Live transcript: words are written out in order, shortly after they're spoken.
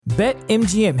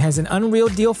BetMGM has an unreal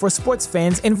deal for sports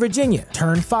fans in Virginia.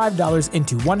 Turn $5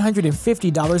 into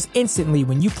 $150 instantly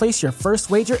when you place your first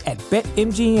wager at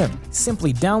BetMGM.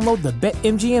 Simply download the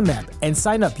BetMGM app and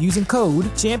sign up using code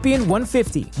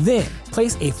Champion150. Then,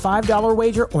 place a $5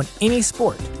 wager on any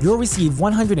sport. You'll receive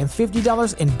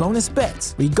 $150 in bonus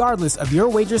bets, regardless of your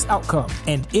wager's outcome.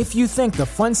 And if you think the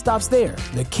fun stops there,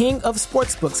 the King of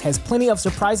Sportsbooks has plenty of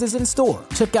surprises in store.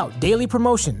 Check out daily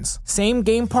promotions,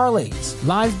 same-game parlays,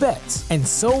 live bets, and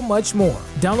so much more.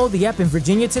 Download the app in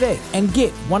Virginia today and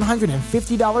get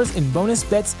 $150 in bonus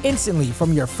bets instantly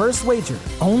from your first wager.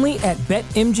 Only at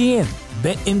BetMGM.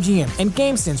 BetMGM and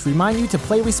GameSense remind you to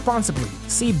play responsibly.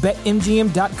 See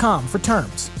BetMGM.com for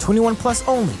terms. 21 plus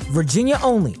only. Virginia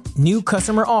only. New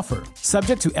customer offer.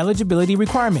 Subject to eligibility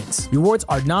requirements. Rewards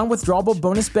are non-withdrawable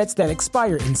bonus bets that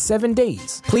expire in 7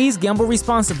 days. Please gamble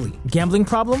responsibly. Gambling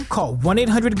problem? Call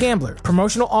 1-800-GAMBLER.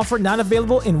 Promotional offer not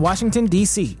available in Washington,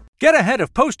 D.C. Get ahead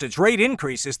of postage rate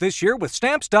increases this year with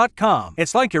Stamps.com.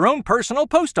 It's like your own personal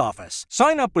post office.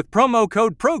 Sign up with promo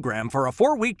code PROGRAM for a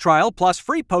 4-week trial plus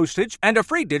free postage and a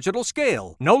free digital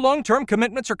scale. No long-term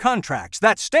commitments or contracts.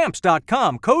 That's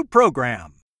Stamps.com, code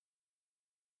PROGRAM.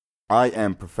 I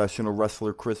am professional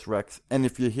wrestler Chris Rex, and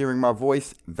if you're hearing my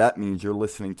voice, that means you're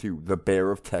listening to the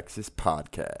Bear of Texas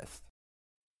podcast.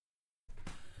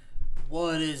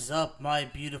 What is up, my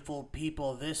beautiful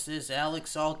people? This is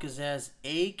Alex Alcazaz,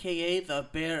 aka the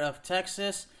Bear of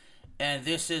Texas, and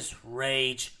this is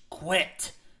Rage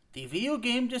Quit, the video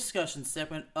game discussion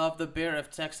segment of the Bear of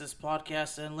Texas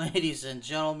podcast. And ladies and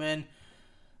gentlemen,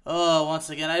 once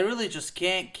again, I really just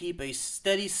can't keep a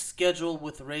steady schedule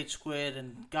with Rage Quit,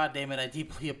 and goddamn it, I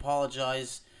deeply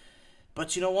apologize.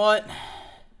 But you know what?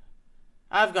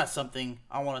 I've got something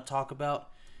I want to talk about.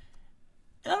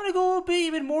 And I'm going to go a bit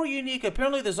even more unique.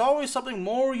 Apparently, there's always something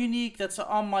more unique that's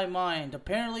on my mind.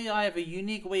 Apparently, I have a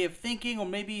unique way of thinking, or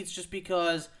maybe it's just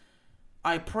because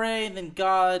I pray and then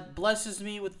God blesses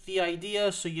me with the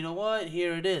idea. So, you know what?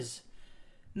 Here it is.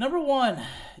 Number 1,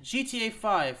 GTA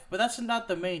 5. But that's not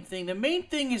the main thing. The main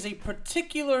thing is a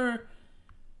particular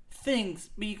thing.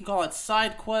 You can call it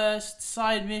side quest,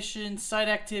 side mission, side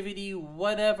activity,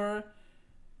 whatever.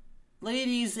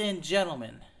 Ladies and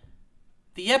gentlemen,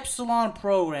 the Epsilon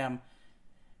Program,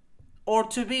 or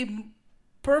to be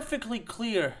perfectly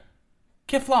clear,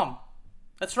 Kiflam.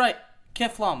 That's right,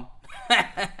 Kiflam.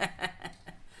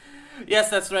 Yes,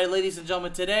 that's right, ladies and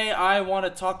gentlemen. Today I want to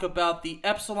talk about the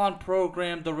Epsilon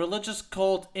Program, the religious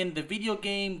cult in the video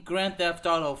game Grand Theft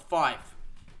Auto 5.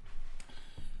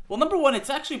 Well, number 1, it's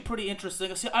actually pretty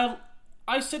interesting. See,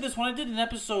 I said this when I did an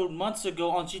episode months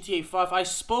ago on GTA 5. I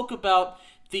spoke about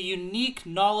the unique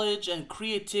knowledge and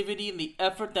creativity and the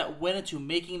effort that went into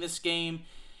making this game.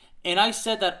 And I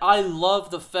said that I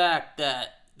love the fact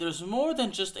that there's more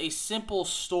than just a simple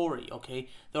story, okay?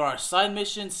 There are side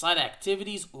missions, side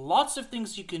activities, lots of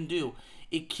things you can do.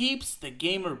 It keeps the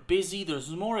gamer busy. There's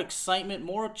more excitement,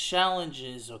 more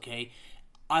challenges, okay?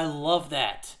 I love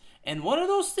that. And one of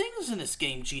those things in this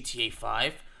game, GTA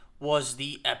 5, was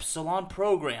the Epsilon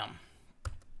Program.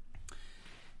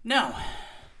 Now,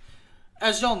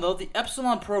 as y'all know, the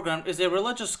Epsilon Program is a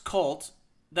religious cult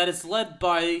that is led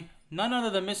by none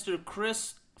other than Mr.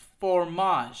 Chris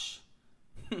Formage.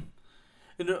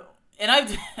 And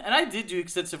I did do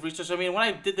extensive research. I mean, when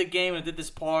I did the game and did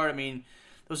this part, I mean,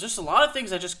 there was just a lot of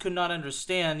things I just could not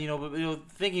understand.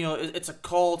 Thinking, it's a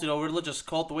cult, religious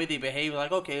cult, the way they behave.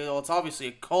 Like, okay, well, it's obviously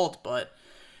a cult, but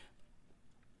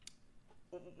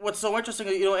what's so interesting,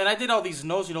 and I did all these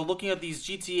notes, looking at these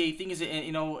GTA things,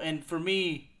 and for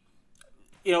me,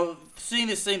 seeing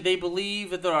this thing, they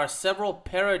believe that there are several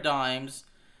paradigms,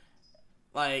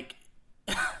 like,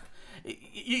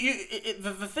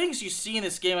 the things you see in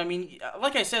this game, I mean,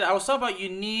 like I said, I was talking about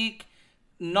unique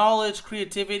knowledge,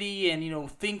 creativity,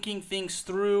 and, thinking things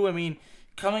through, I mean,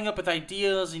 coming up with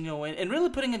ideas, and really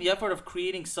putting in the effort of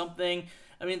creating something.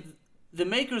 I mean, the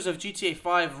makers of GTA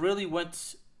 5 really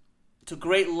went to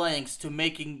great lengths to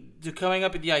coming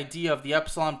up with the idea of the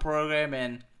Epsilon Program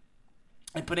and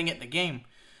putting it in the game.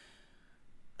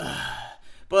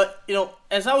 But,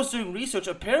 as I was doing research,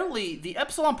 apparently the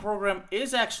Epsilon Program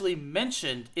is actually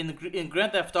mentioned in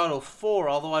Grand Theft Auto 4,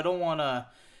 although I don't want to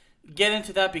get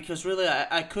into that because really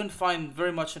I couldn't find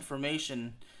very much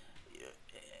information.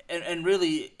 And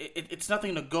really, it's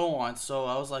nothing to go on. So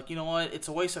I was like, you know what, it's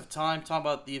a waste of time talking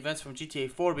about the events from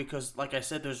GTA 4 because, like I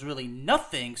said, there's really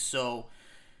nothing. So,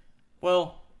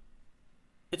 well,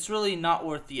 it's really not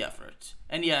worth the effort.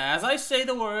 And yeah, as I say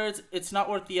the words, it's not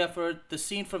worth the effort. The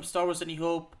scene from Star Wars: A New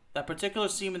Hope, that particular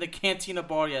scene in the Cantina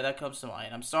bar, yeah, that comes to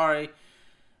mind. I'm sorry.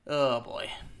 Oh, boy.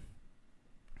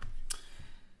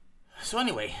 So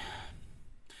anyway,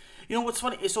 what's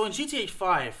funny? So in GTA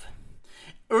 5,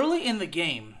 early in the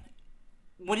game,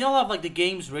 when y'all have like the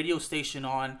game's radio station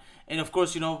on, and of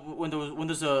course when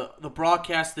there's the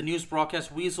broadcast, the news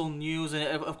broadcast, Weasel News, and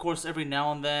of course every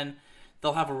now and then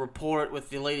they'll have a report with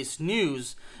the latest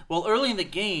news. Well, early in the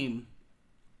game,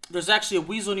 there's actually a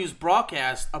Weasel News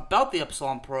broadcast about the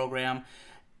Epsilon program,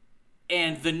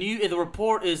 and the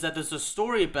report is that there's a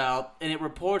story about, and it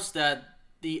reports that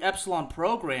the Epsilon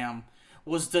program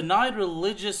was denied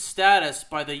religious status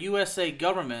by the USA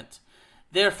government.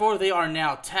 Therefore, they are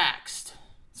now taxed.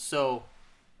 So,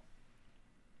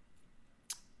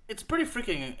 it's pretty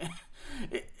freaking...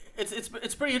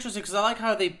 It's pretty interesting, because I like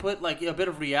how they put, like, a bit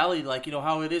of reality, like,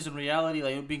 how it is in reality,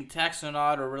 like, being taxed or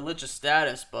not, or religious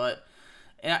status, but...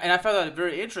 And I found that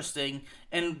very interesting,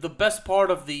 and the best part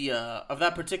of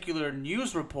that particular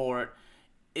news report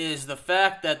is the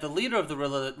fact that the leader of the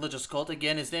religious cult,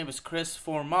 again, his name is Chris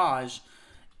Formage,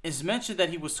 is mentioned that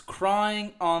he was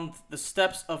crying on the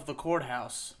steps of the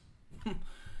courthouse.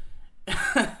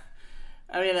 I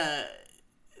mean,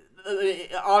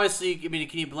 obviously,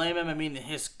 can you blame him? I mean,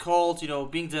 his cult,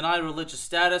 being denied religious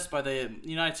status by the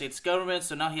United States government,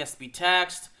 so now he has to be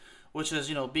taxed, which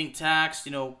is, being taxed,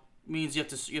 means you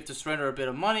have to surrender a bit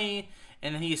of money,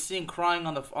 and then he is seen crying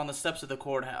on the steps of the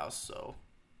courthouse. So,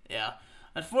 yeah.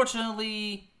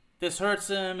 Unfortunately, this hurts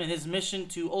him, and his mission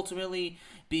to ultimately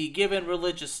be given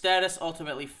religious status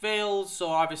ultimately fails, so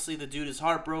obviously the dude is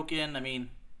heartbroken. I mean,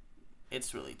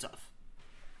 it's really tough.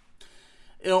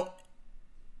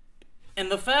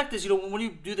 And the fact is, when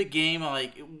you do the game,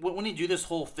 like, when you do this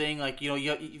whole thing, like, you're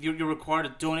required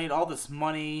to donate all this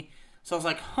money. So I was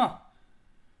like, huh.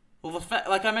 Well,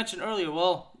 like I mentioned earlier,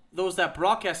 there was that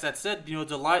broadcast that said,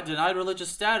 denied religious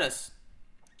status,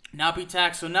 now be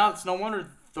taxed. So now it's no wonder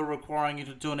they're requiring you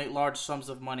to donate large sums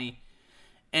of money.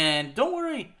 And don't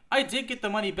worry, I did get the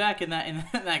money back in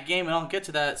that game, and I'll get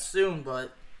to that soon.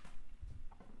 But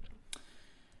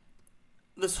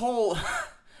this whole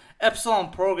Epsilon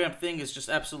program thing is just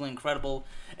absolutely incredible.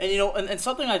 And and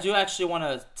something I do actually want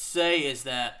to say is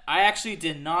that I actually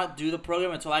did not do the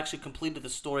program until I actually completed the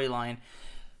storyline.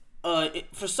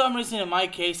 For some reason, in my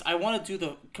case, I want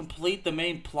to complete the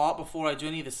main plot before I do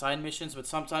any of the side missions. But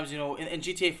sometimes, in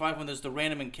GTA 5, when there's the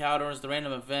random encounters, the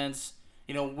random events,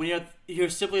 when you're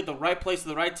simply at the right place at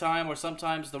the right time, or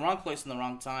sometimes the wrong place in the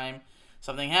wrong time,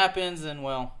 something happens, and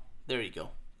well, there you go.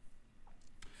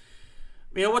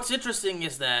 What's interesting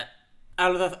is that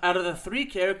out of the three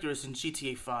characters in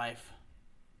GTA 5,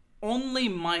 only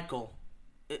Michael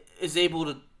is able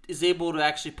to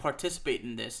actually participate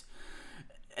in this.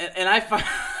 And I find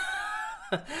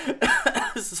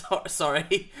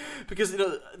sorry, because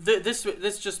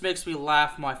this just makes me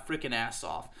laugh my freaking ass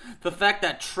off. The fact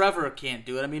that Trevor can't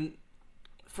do it. I mean,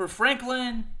 for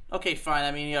Franklin, okay, fine.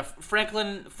 I mean, yeah,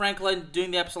 Franklin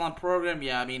doing the Epsilon program.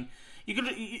 Yeah, I mean,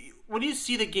 when you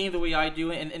see the game the way I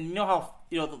do, and you know how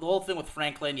the whole thing with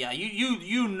Franklin. Yeah,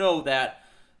 you know that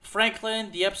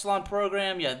Franklin, the Epsilon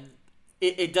program. Yeah,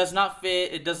 it does not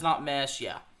fit. It does not mesh.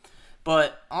 Yeah,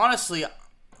 but honestly,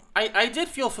 I did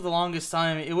feel for the longest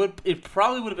time it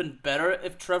probably would have been better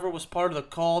if Trevor was part of the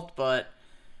cult, but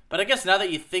I guess now that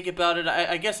you think about it,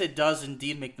 I guess it does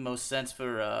indeed make the most sense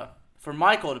for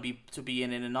Michael to be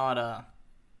in it and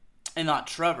not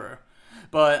Trevor.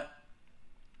 But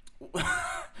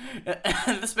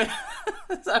and this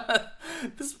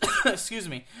excuse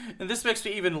me, and this makes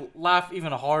me laugh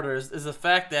even harder is the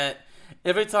fact that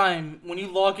every time when you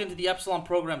log into the Epsilon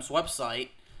Program's website,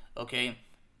 okay,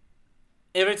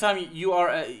 every time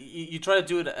you try to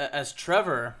do it as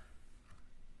Trevor,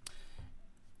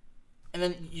 and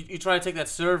then you try to take that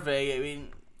survey. I mean,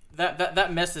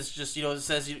 that message just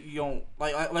says you don't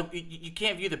like you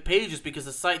can't view the pages because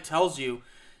the site tells you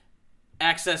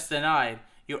access denied.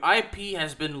 Your IP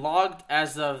has been logged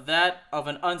as of that of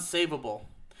an unsavable.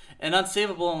 And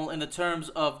unsavable in the terms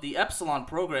of the Epsilon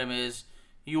program is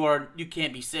you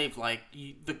can't be saved.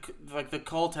 The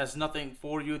cult has nothing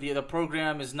for you. The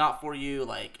program is not for you.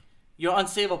 Like, you're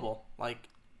unsavable. Like,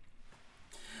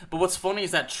 but what's funny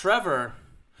is that Trevor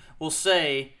will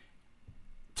say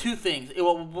two things.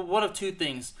 Well, one of two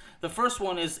things. The first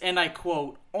one is, and I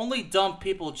quote, "Only dumb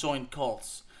people join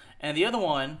cults." And the other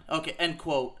one, okay, end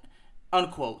quote,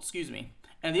 unquote, excuse me.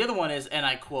 And the other one is, and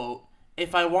I quote,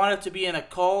 "If I wanted to be in a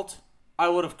cult, I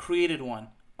would have created one,"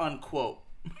 unquote.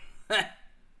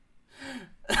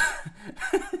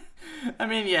 I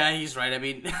mean, yeah, he's right. I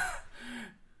mean,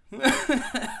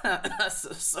 I'm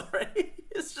so sorry.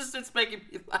 It's making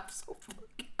me laugh so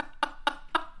fucking.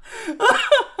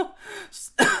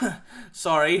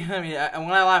 Sorry. I mean,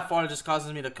 when I laugh hard, it just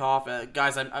causes me to cough.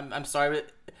 Guys, I'm sorry.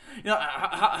 But,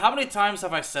 how many times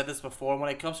have I said this before? When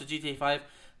it comes to GTA 5,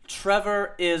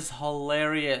 Trevor is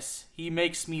hilarious. He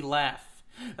makes me laugh.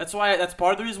 That's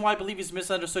part of the reason why I believe he's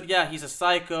misunderstood. Yeah, he's a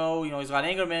psycho. He's got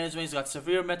anger management. He's got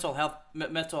severe mental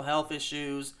health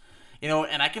issues.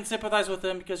 And I can sympathize with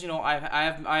him because I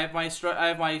have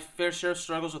my fair share of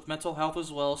struggles with mental health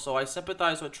as well. So I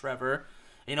sympathize with Trevor.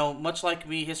 Much like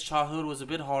me, his childhood was a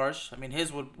bit harsh. I mean,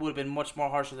 his would have been much more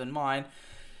harsher than mine.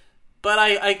 But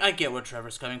I get where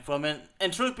Trevor's coming from,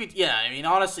 and truth be,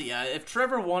 honestly, if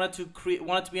Trevor wanted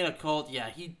to be in a cult,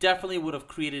 he definitely would have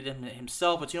created it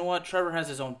himself. But you know what? Trevor has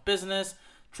his own business,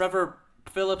 Trevor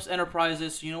Phillips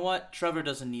Enterprises. So you know what? Trevor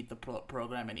doesn't need the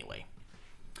program anyway.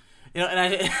 And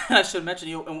I should mention,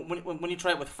 when you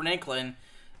try it with Franklin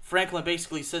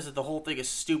basically says that the whole thing is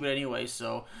stupid anyway.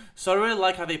 So I really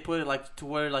like how they put it to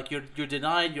where you're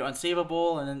denied, you're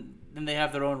unsavable, and then they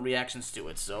have their own reactions to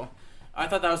it. So I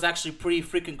thought that was actually pretty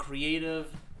freaking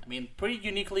creative. I mean, pretty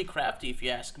uniquely crafty, if you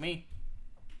ask me.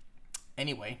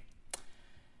 Anyway,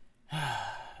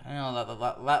 I know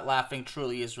that laughing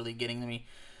truly is really getting to me.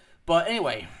 But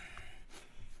anyway,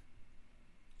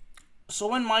 so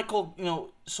when Michael,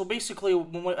 so basically,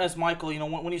 as Michael,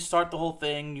 when you start the whole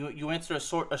thing, you answer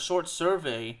a short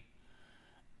survey,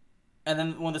 and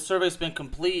then when the survey's been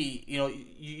complete,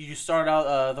 you start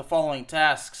out the following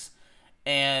tasks,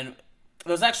 and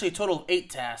there's actually a total of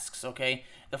 8 tasks, okay?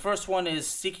 The first one is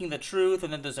seeking the truth,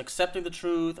 and then there's accepting the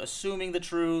truth, assuming the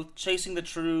truth, chasing the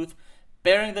truth,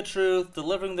 bearing the truth,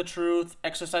 delivering the truth,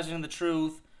 exercising the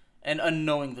truth, and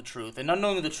unknowing the truth. And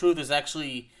unknowing the truth is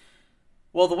actually,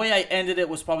 well, the way I ended it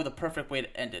was probably the perfect way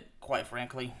to end it, quite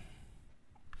frankly.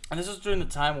 And this is during the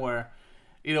time where,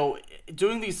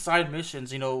 doing these side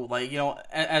missions,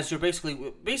 as you're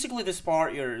basically this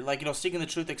part, you're, seeking the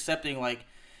truth, accepting,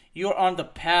 you're on the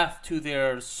path to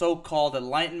their so-called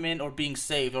enlightenment or being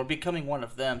saved or becoming one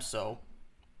of them. So,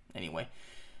 anyway.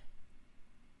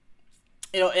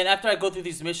 And after I go through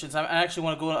these missions, I actually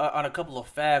want to go on a couple of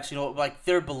facts,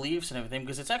 their beliefs and everything,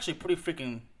 because it's actually pretty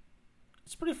freaking,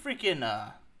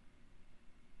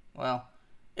 well,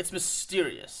 it's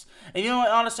mysterious. And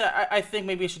honestly, I think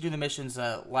maybe I should do the missions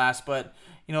last, but,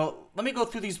 let me go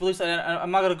through these beliefs, and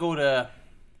I'm not going to go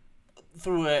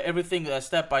through everything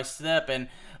step by step, and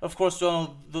of course,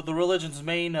 the religion's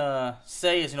main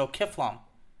say is Kiflam,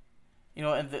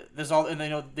 and there's all, and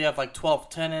they have 12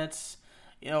 tenets,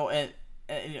 and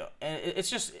it's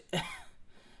just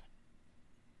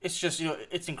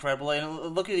it's incredible.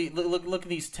 And look at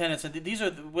these tenets, and these are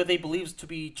what they believe to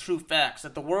be true facts,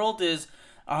 that the world is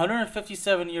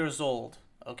 157 years old.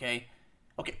 Okay.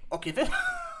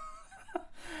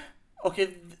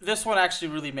 Okay, this one actually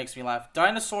really makes me laugh.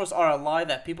 Dinosaurs are a lie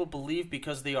that people believe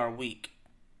because they are weak.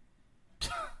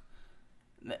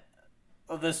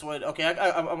 This one, okay,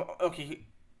 I'm okay.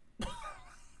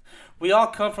 We all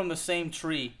come from the same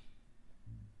tree.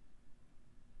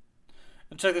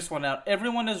 And check this one out.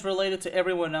 Everyone is related to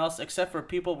everyone else except for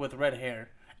people with red hair.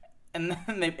 And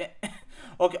then they...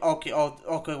 Okay,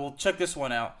 well, check this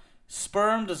one out.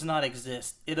 Sperm does not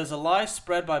exist. It is a lie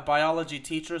spread by biology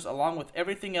teachers along with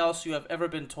everything else you have ever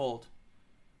been told.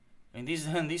 I mean,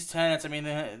 these tenets,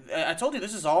 I told you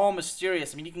this is all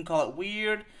mysterious. I mean, you can call it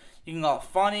weird, you can call it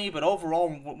funny, but overall,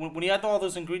 when you add all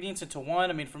those ingredients into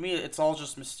one, for me, it's all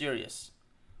just mysterious.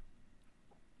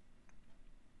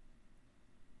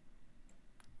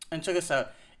 And check this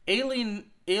out.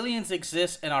 Aliens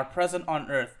exist and are present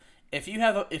on Earth. If you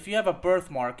have a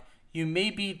birthmark, you may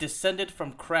be descended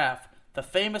from Kraft, the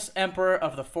famous emperor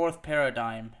of the fourth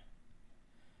paradigm.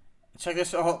 Check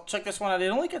this one out. It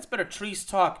only gets better. Trees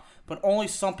talk, but only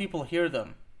some people hear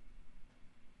them.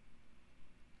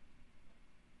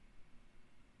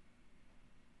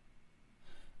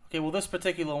 Okay, well, this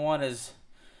particular one is...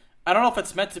 I don't know if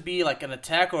it's meant to be like an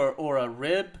attack or a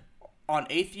rib on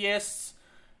atheists.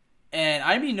 And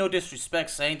I mean no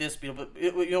disrespect saying this, but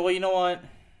you know what?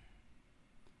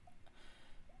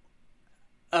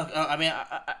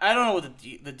 I don't know what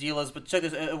the deal is, but check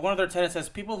this. One of their tenets says,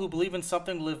 people who believe in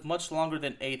something live much longer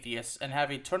than atheists and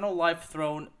have eternal life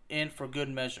thrown in for good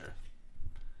measure.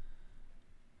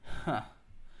 Huh.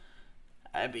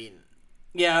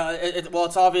 Yeah,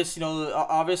 it's obvious,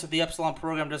 obvious that the Epsilon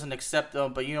Program doesn't accept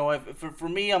them, but, for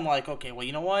me, I'm like, okay, well,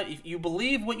 you know what? If you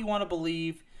believe what you want to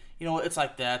believe, it's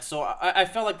like that. So I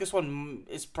felt like this one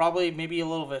is probably maybe a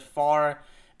little bit far,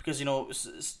 because,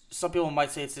 some people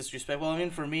might say it's disrespectful.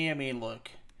 For me, look,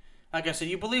 like I said,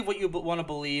 you believe what you want to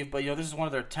believe, but, this is one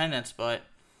of their tenets, but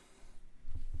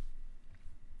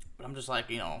I'm just like,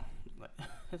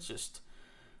 it's just,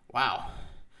 Wow.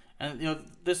 And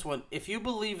this one, if you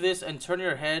believe this and turn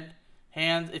your hands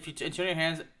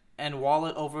and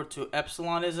wallet over to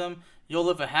Epsilonism, you'll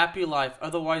live a happy life.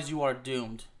 Otherwise, you are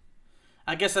doomed.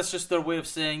 I guess that's just their way of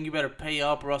saying you better pay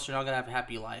up or else you're not going to have a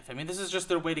happy life. I mean, this is just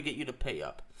their way to get you to pay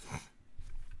up.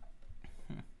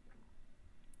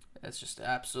 That's just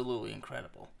absolutely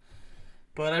incredible.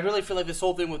 But I really feel like this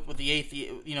whole thing with the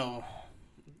atheist, the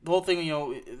whole thing,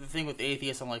 the thing with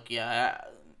atheists, I'm like, yeah,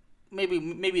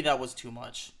 maybe that was too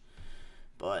much.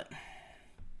 But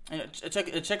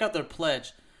check out their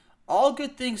pledge. All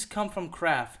good things come from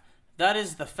craft. That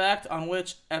is the fact on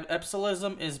which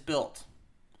Epsilonism is built.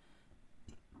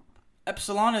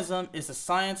 Epsilonism is a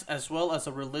science as well as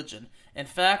a religion. In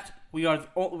fact, we are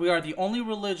the only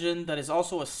religion that is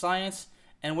also a science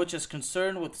and which is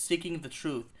concerned with seeking the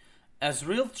truth. As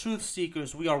real truth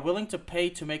seekers, we are willing to pay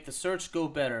to make the search go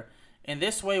better. In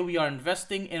this way, we are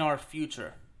investing in our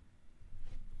future.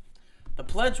 The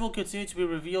pledge will continue to be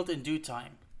revealed in due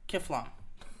time. Kiflam.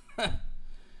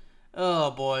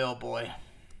 Oh boy.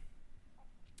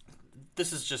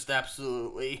 This is just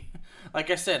absolutely, like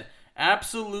I said,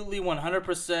 absolutely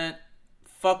 100%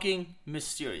 fucking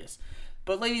mysterious.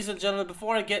 But ladies and gentlemen,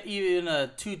 before I get even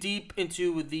too deep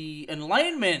into the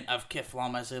enlightenment of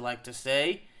Kiflam, as they like to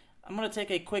say, I'm going to take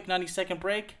a quick 90-second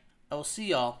break. I will see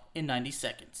y'all in 90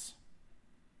 seconds.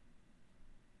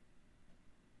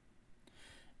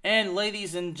 And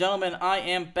ladies and gentlemen, I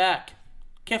am back.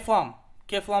 Kiflam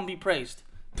be praised.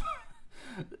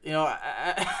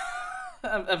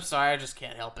 I'm sorry, I just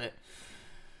can't help it.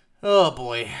 Oh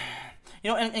boy.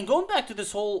 And going back to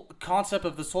this whole concept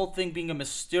of this whole thing being a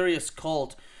mysterious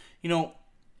cult,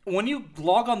 when you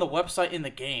log on the website in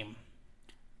the game,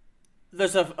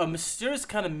 there's a mysterious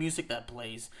kind of music that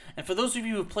plays. And for those of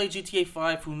you who play GTA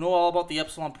 5, who know all about the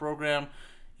Epsilon Program,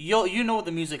 you know what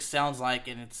the music sounds like,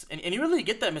 and you really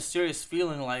get that mysterious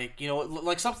feeling, like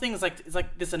like something is it's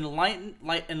like this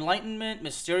enlightenment,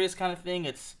 mysterious kind of thing.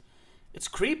 It's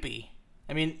creepy.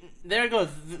 I mean, there you go.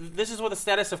 This is where the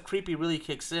status of creepy really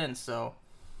kicks in. So,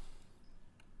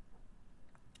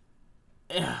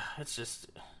 it's just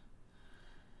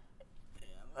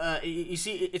you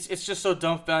see, it's just so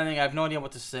dumbfounding. I have no idea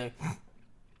what to say.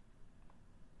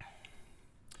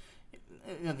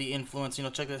 The influence,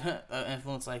 check the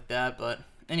influence like that. But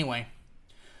anyway,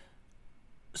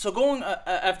 so going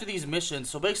after these missions.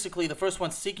 So basically, the first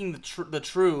one, seeking the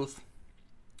truth,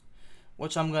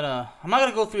 which I'm not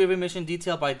gonna go through every mission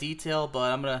detail by detail,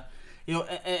 but I'm gonna,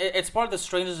 it's part of the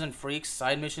Strangers and Freaks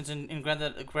side missions in Grand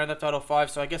Theft Auto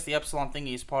 5. So I guess the Epsilon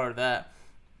thingy is part of that.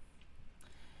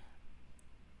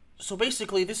 So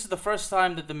basically, this is the first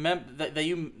time that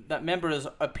that members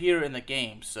appear in the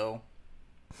game. So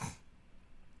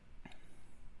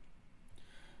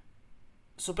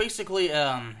basically,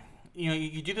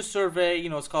 you do the survey.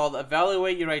 It's called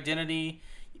Evaluate Your Identity,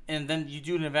 and then you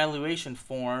do an evaluation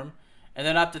form, and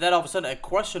then after that, all of a sudden, a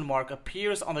question mark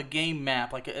appears on the game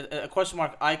map, like a question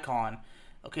mark icon.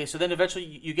 Okay, so then eventually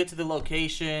you get to the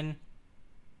location,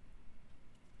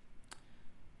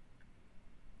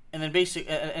 and then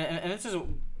and this is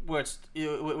where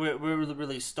where it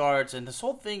really starts. And this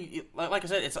whole thing, like I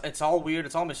said, it's all weird,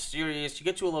 it's all mysterious. You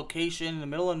get to a location in the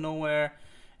middle of nowhere.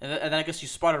 And then I guess you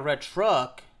spot a red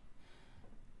truck.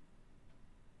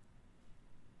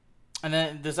 And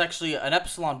then there's actually an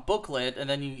Epsilon booklet. And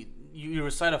then you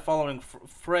recite a following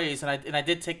phrase. And I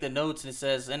did take the notes. And it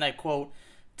says, and I quote,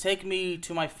 "Take me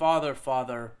to my father,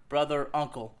 brother,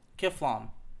 uncle,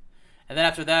 Kiflam." And then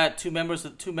after that, two members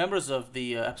of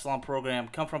the Epsilon program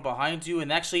come from behind you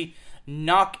and actually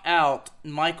knock out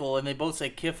Michael. And they both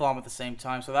say Kiflam at the same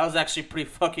time. So that was actually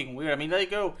pretty fucking weird. I mean, there you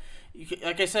go.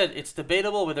 Like I said, it's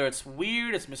debatable whether it's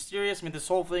weird, it's mysterious. I mean, this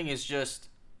whole thing is just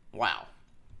wow.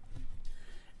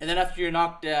 And then after you're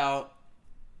knocked out,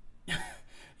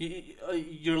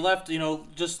 you're left,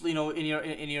 just in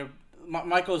your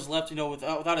Michael's left,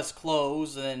 without his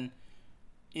clothes, and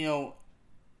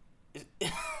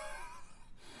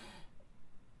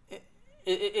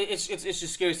it's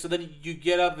just scary. So then you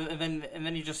get up, and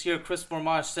then you just hear Chris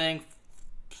Formage saying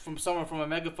from a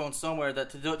megaphone somewhere that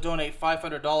to donate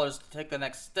 $500 to take the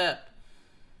next step,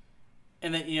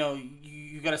 and then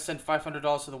you got to send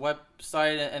 $500 to the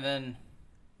website, and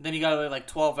then you got to wait like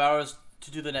 12 hours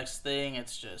to do the next thing.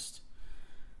 It's just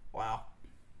wow.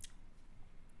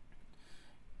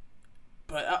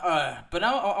 But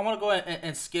now I want to go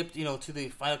and skip to the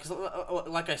final, because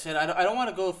like I said, I don't want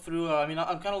to go through. I'm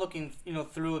kind of looking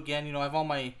through again. I have all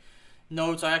my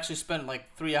notes. I actually spent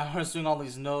like 3 hours doing all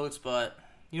these notes, but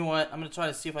you know what? I'm going to try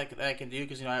to see if I can do,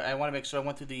 because, I want to make sure I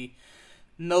went through the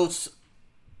notes,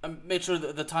 made sure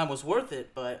that the time was worth it.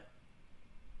 But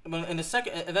in the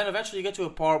second, and then eventually you get to a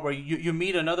part where you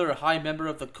meet another high member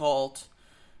of the cult,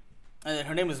 and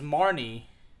her name is Marnie,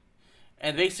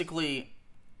 and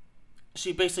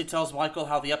she basically tells Michael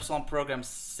how the Epsilon Program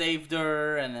saved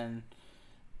her, and then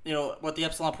what the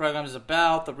Epsilon Program is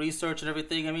about, the research and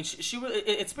everything. I mean,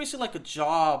 it's basically like a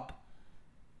job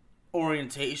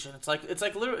orientation. It's like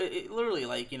literally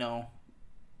like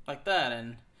like that.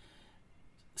 And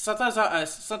sometimes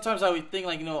I would think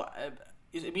like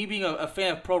me being a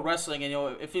fan of pro wrestling,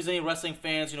 and if there's any wrestling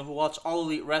fans who watch All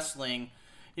Elite Wrestling,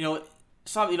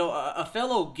 a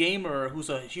fellow gamer who's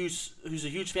a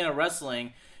huge fan of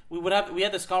wrestling, we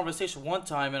had this conversation one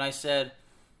time, and I said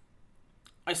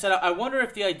I wonder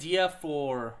if the idea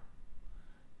for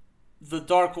the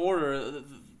Dark Order,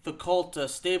 the cult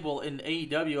stable in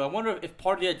AEW, I wonder if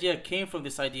part of the idea came from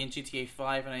this idea in GTA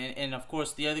 5, and of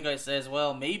course the other guy says,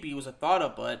 well, maybe it was a thought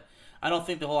of, but I don't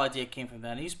think the whole idea came from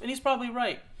that, and he's probably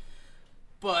right.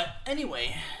 But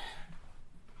anyway,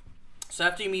 so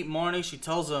after you meet Marnie, she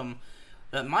tells him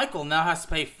that Michael now has to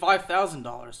pay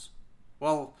 $5,000.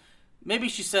 Well, maybe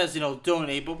she says,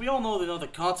 donate, but we all know, the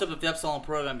concept of the Epsilon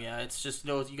Program, yeah, it's just,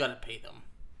 you gotta pay them.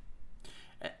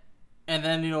 And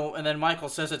then, Michael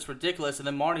says it's ridiculous, and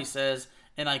then Marty says,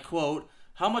 and I quote,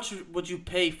 "How much would you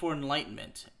pay for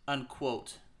enlightenment?"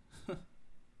 unquote. And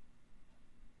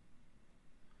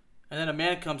then a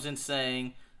man comes in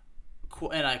saying,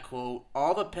 and I quote,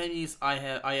 "All the pennies I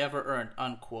ever earned,"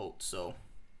 unquote. So,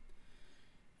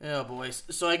 oh boys.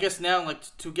 So I guess now,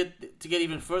 like, to get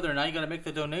even further, now you gotta make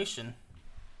the donation.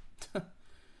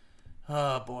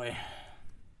 Oh boy.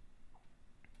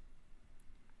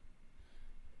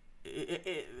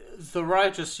 The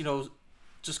ride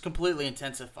just completely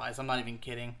intensifies. I'm not even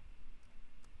kidding.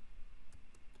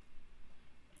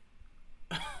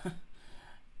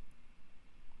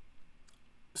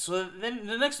 So then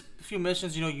the next few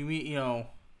missions, you meet,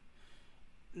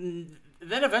 then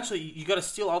eventually you got to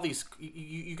steal all these.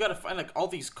 You got to find like all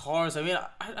these cars. I mean,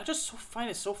 I just find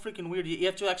it so freaking weird. You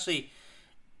have to actually.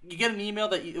 You get an email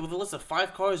with a list of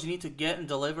 5 cars you need to get and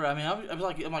deliver. I mean, I'm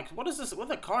like, what is this? What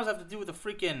do the cars have to do with the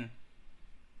freaking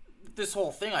this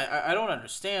whole thing? I don't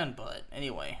understand. But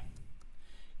anyway,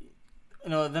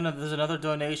 then there's another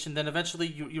donation. Then eventually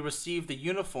you receive the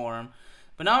uniform.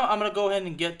 But now I'm gonna go ahead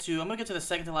and get to the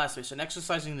second to last mission,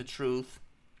 exercising the truth.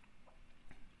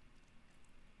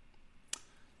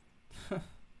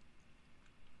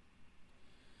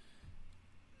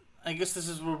 I guess this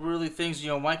is where really things,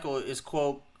 Michael is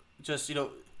quote just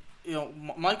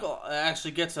Michael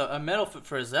actually gets a medal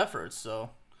for his efforts. So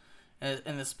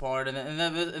in this part, and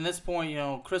then in this point,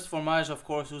 Chris Formage, of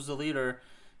course, who's the leader,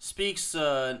 speaks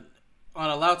on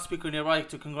a loudspeaker nearby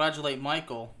to congratulate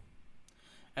Michael,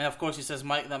 and of course he says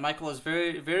that Michael is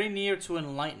very very near to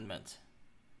enlightenment.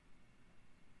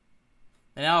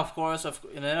 And now of course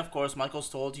Michael's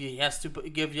told he has to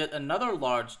give yet another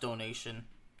large donation.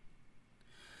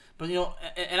 But,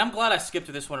 and I'm glad I skipped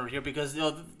to this one over here because,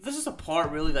 this is a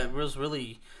part really that was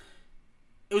really,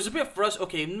 it was a bit frustrating.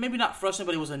 Okay, maybe not frustrating,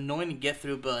 but it was annoying to get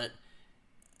through. But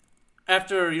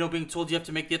after, being told you have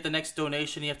to make the next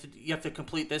donation, you have to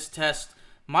complete this test,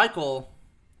 Michael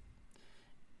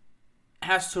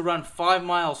has to run 5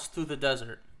 miles through the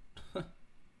desert.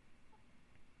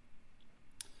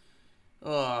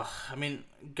 Ugh, I mean,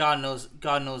 God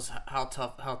knows how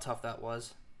tough that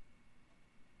was.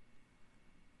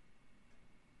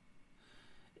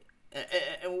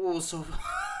 What was so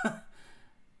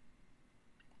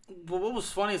what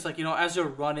was funny is, like, as you're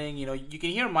running, you can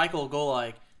hear Michael go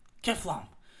like, Kiflam,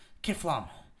 Kiflam,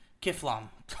 Kiflam.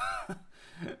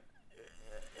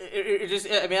 it just,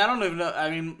 I mean, I don't even know. I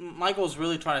mean, Michael's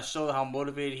really trying to show how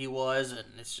motivated he was, and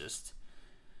it's just,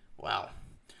 wow.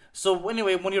 So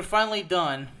anyway, when you're finally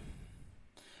done,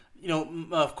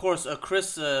 of course,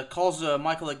 Chris calls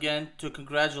Michael again to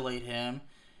congratulate him.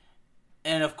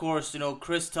 And, of course,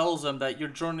 Chris tells him that your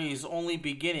journey is only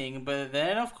beginning. But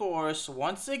then, of course,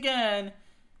 once again,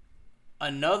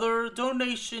 another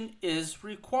donation is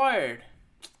required.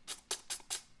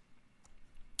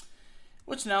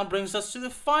 Which now brings us to the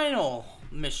final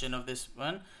mission of this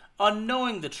one,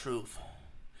 unknowing the truth.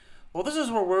 Well, this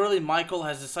is where really Michael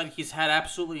has decided he's had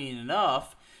absolutely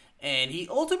enough. And he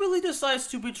ultimately decides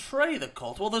to betray the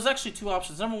cult. Well, there's actually 2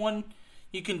 options. Number 1...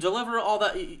 you can deliver all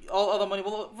the money.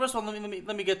 Well, first of all,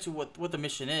 let me get to what the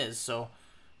mission is. So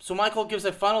Michael gives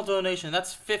a final donation.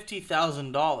 That's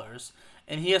 $50,000,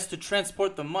 and he has to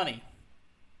transport the money.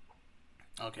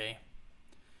 Okay.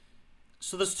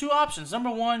 So there's 2 options.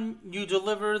 Number 1, you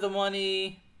deliver the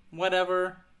money,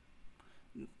 whatever.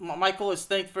 Michael is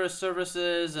thanked for his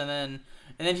services, and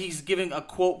then he's giving a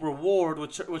quote reward,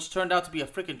 which turned out to be a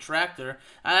freaking tractor.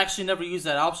 I actually never used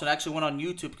that option. I actually went on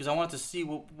YouTube because I wanted to see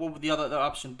what would the other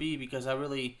option be, because I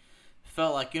really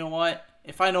felt like, you know what,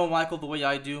 if I know Michael the way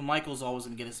I do, Michael's always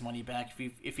gonna get his money back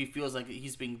if he feels like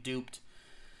he's being duped.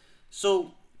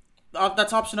 So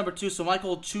that's option number 2. So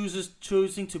Michael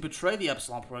choosing to betray the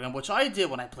Epsilon program, which I did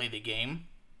when I played the game.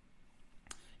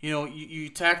 You know, you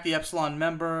attack the Epsilon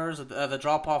members at the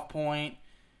drop-off point,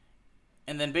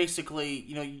 and then basically,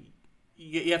 you know,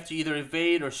 you have to either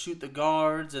evade or shoot the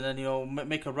guards, and then, you know,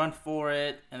 make a run for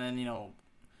it, and then, you know,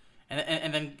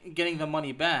 and then getting the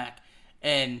money back,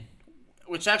 and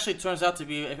which actually turns out to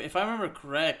be, if I remember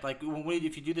correct, like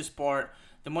if you do this part,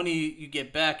 the money you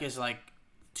get back is like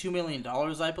 $2 million,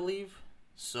 I believe.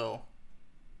 So,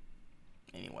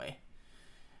 anyway.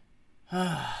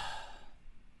 And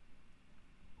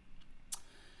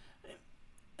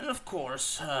of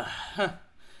course,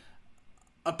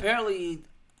 apparently,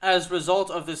 as a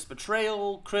result of this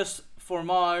betrayal, Chris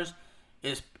Formage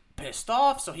is pissed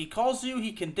off, so he calls you,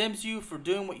 he condemns you for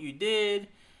doing what you did,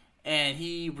 and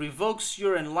he revokes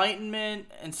your enlightenment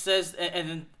and says, and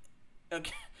then,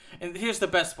 okay, and here's the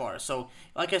best part. So,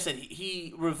 like I said,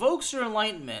 he revokes your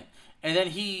enlightenment, and then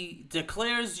he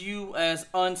declares you as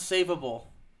unsavable.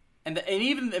 And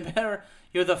even better,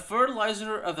 you're the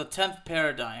fertilizer of the 10th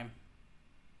paradigm.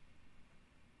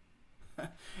 And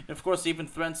of course, he even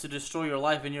threatens to destroy your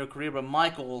life and your career, but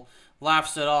Michael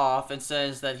laughs it off and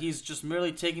says that he's just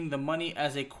merely taking the money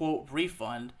as a, quote,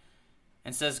 refund,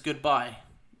 and says goodbye.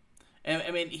 And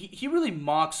I mean, he really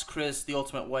mocks Chris the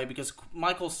ultimate way, because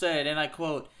Michael said, and I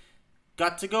quote,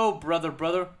 "Got to go, brother,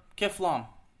 Kiflam."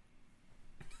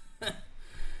 I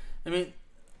mean,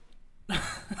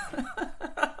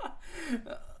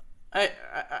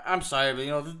 I'm sorry, but, you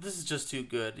know, this is just too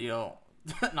good, you know,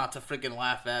 not to freaking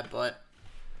laugh at, but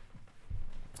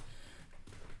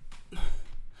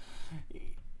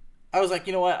I was like,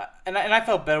 you know what, and I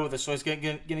felt better with this choice,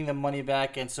 getting the money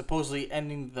back and supposedly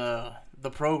ending the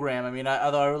program. I mean,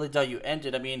 although I really doubt you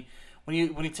ended. I mean, when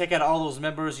you take out all those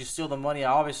members, you steal the money.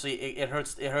 Obviously, it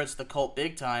hurts the cult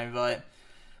big time. But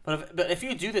if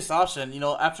you do this option, you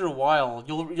know, after a while,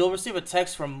 you'll receive a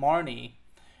text from Marnie,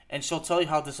 and she'll tell you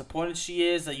how disappointed she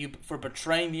is that you for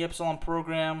betraying the Epsilon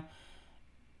program.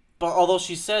 But although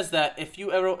she says that if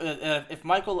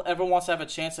Michael ever wants to have a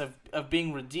chance of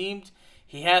being redeemed,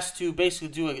 he has to basically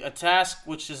do a task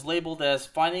which is labeled as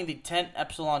finding the 10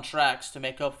 Epsilon tracks to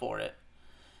make up for it.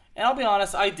 And I'll be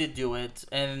honest, I did do it,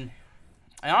 and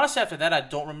honestly after that I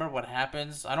don't remember what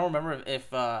happens. I don't remember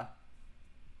if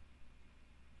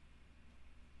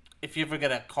you ever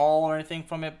get a call or anything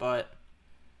from it, but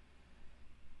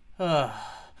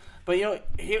you know,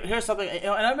 here's something, you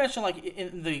know, and I mentioned, like,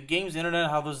 in the game's internet,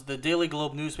 how there's the Daily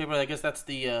Globe newspaper. I guess that's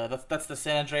the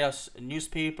San Andreas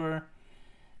newspaper.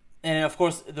 And of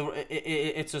course,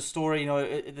 it's a story, you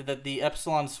know, that the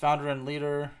Epsilon's founder and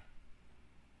leader,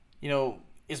 you know,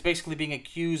 is basically being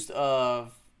accused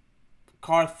of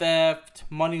car theft,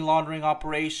 money laundering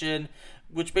operation,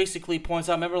 which basically points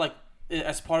out, remember, like,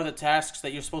 as part of the tasks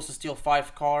that you're supposed to steal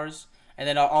 5 cars, and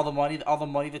then all the money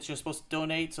that you're supposed to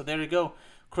donate. So there you go.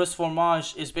 Chris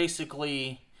Formage is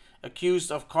basically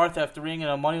accused of car theft and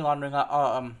a money laundering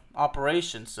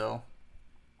operation. So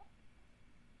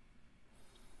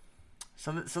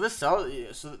this tell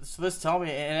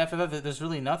me, and after that, there's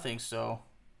really nothing. So,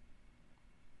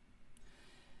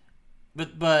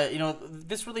 but you know,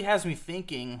 this really has me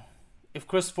thinking, if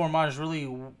Chris Formage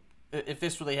if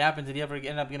this really happened, did he ever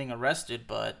end up getting arrested?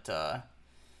 But I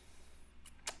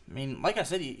mean, like I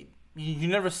said, you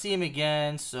never see him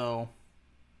again. So,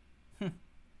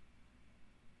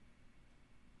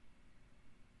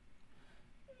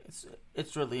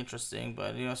 it's really interesting.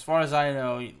 But, you know, as far as I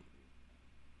know,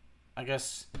 I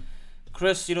guess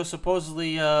Chris, you know,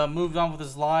 supposedly moved on with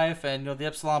his life, and, you know, the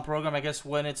Epsilon program, I guess,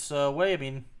 went its way. I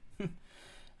mean, I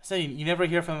said you never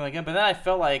hear from him again. But then I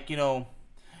felt like, you know,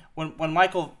 when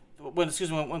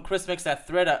Chris makes that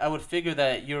threat, I would figure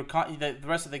that that the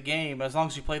rest of the game, as long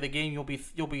as you play the game,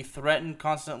 you'll be threatened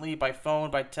constantly by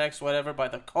phone, by text, whatever, by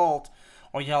the cult,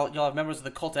 or you'll have members of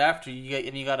the cult after you,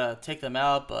 and you gotta take them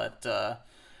out. But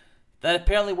that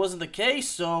apparently wasn't the case.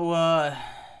 So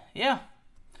yeah.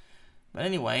 But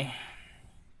anyway,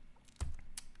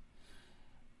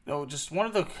 just one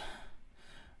of the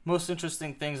most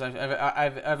interesting things I've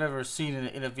ever seen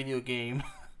in a video game.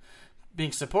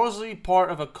 Being supposedly part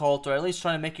of a cult, or at least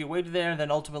trying to make your way to there, and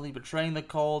then ultimately betraying the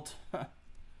cult.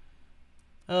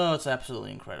 Oh, it's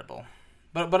absolutely incredible.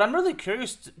 But I'm really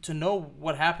curious to know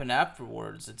what happened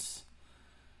afterwards. It's,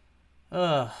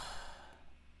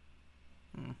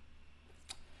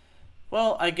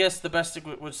 Well, I guess the best thing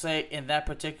would say in that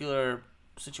particular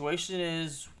situation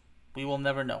is we will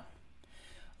never know.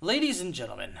 Ladies and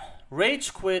gentlemen,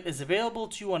 Rage Quit is available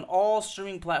to you on all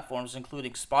streaming platforms,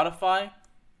 including Spotify,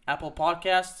 Apple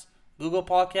Podcasts, Google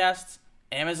Podcasts,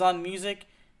 Amazon Music,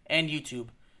 and YouTube.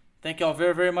 Thank y'all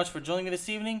very, very much for joining me this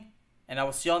evening, and I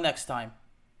will see y'all next time.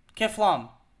 Keflam.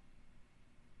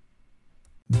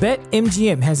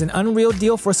 BetMGM has an unreal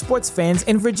deal for sports fans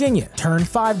in Virginia. Turn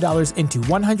 $5 into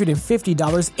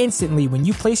 $150 instantly when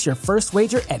you place your first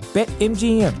wager at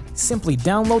BetMGM. Simply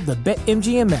download the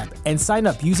BetMGM app and sign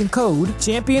up using code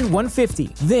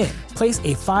Champion150. Then, place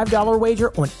a $5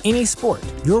 wager on any sport.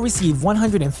 You'll receive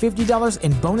 $150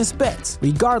 in bonus bets,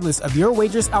 regardless of your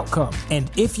wager's outcome. And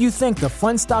if you think the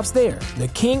fun stops there, the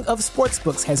king of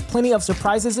sportsbooks has plenty of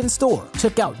surprises in store.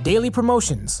 Check out daily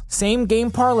promotions,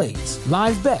 same-game parlays,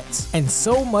 live bets, and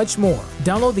so much more.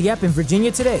 Download the app in Virginia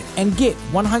today and get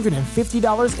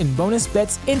 $150 in bonus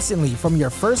bets instantly from your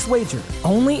first wager.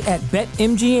 Only at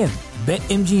BetMGM.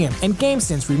 BetMGM and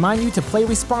GameSense remind you to play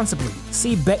responsibly.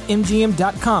 See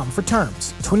BetMGM.com for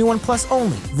terms. 21 plus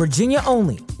only. Virginia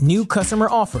only. New customer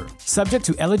offer. Subject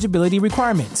to eligibility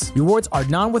requirements. Rewards are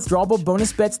non-withdrawable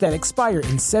bonus bets that expire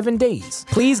in 7 days.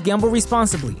 Please gamble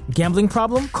responsibly. Gambling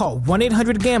problem? Call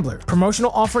 1-800-GAMBLER.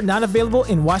 Promotional offer not available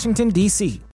in Washington, D.C.